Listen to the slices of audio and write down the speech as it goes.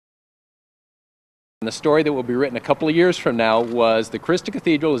And the story that will be written a couple of years from now was the Crystal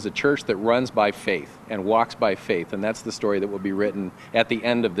Cathedral is a church that runs by faith and walks by faith, and that's the story that will be written at the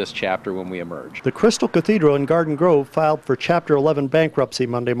end of this chapter when we emerge. The Crystal Cathedral in Garden Grove filed for Chapter 11 bankruptcy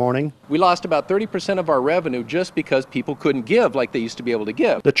Monday morning. We lost about 30% of our revenue just because people couldn't give like they used to be able to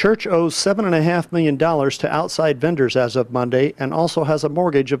give. The church owes $7.5 million to outside vendors as of Monday and also has a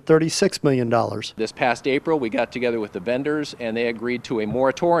mortgage of $36 million. This past April, we got together with the vendors and they agreed to a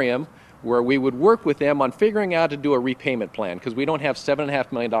moratorium where we would work with them on figuring out to do a repayment plan because we don't have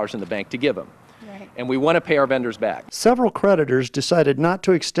 $7.5 million in the bank to give them. Right. And we want to pay our vendors back. Several creditors decided not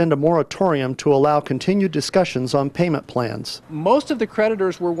to extend a moratorium to allow continued discussions on payment plans. Most of the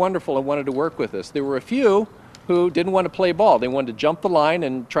creditors were wonderful and wanted to work with us. There were a few who didn't want to play ball. They wanted to jump the line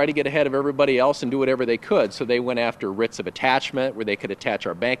and try to get ahead of everybody else and do whatever they could. So they went after writs of attachment where they could attach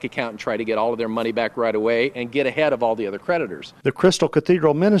our bank account and try to get all of their money back right away and get ahead of all the other creditors. The Crystal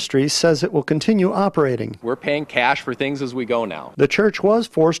Cathedral Ministry says it will continue operating. We're paying cash for things as we go now. The church was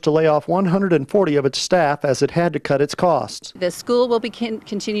forced to lay off 140 of its staff as it had to cut its costs. The school will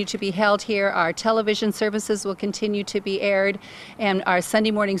continue to be held here. Our television services will continue to be aired, and our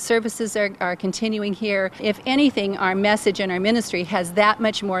Sunday morning services are continuing here. If anything, our message and our ministry has that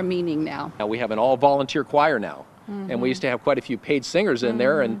much more meaning now. Now we have an all-volunteer choir now, and we used to have quite a few paid singers in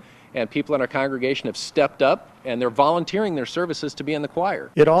there, and people in our congregation have stepped up, and they're volunteering their services to be in the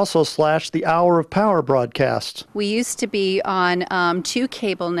choir. It also slashed the Hour of Power broadcasts. We used to be on 2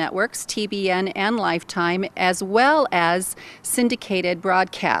 cable networks, TBN and Lifetime, as well as syndicated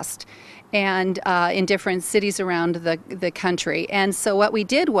broadcast, and in different cities around the country. And so what we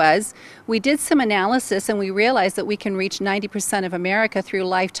did was, we did some analysis and we realized that we can reach 90% of America through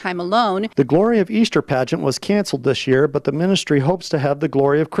Lifetime alone. The Glory of Easter pageant was canceled this year, but the ministry hopes to have the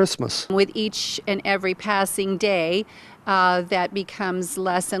Glory of Christmas. With each and every passing day, that becomes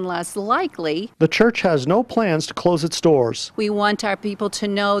less and less likely. The church has no plans to close its doors. We want our people to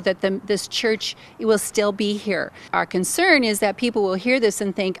know that this church will still be here. Our concern is that people will hear this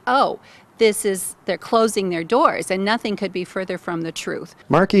and think, oh, they're closing their doors, and nothing could be further from the truth.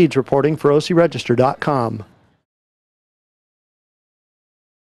 Mark Eades reporting for OCRegister.com.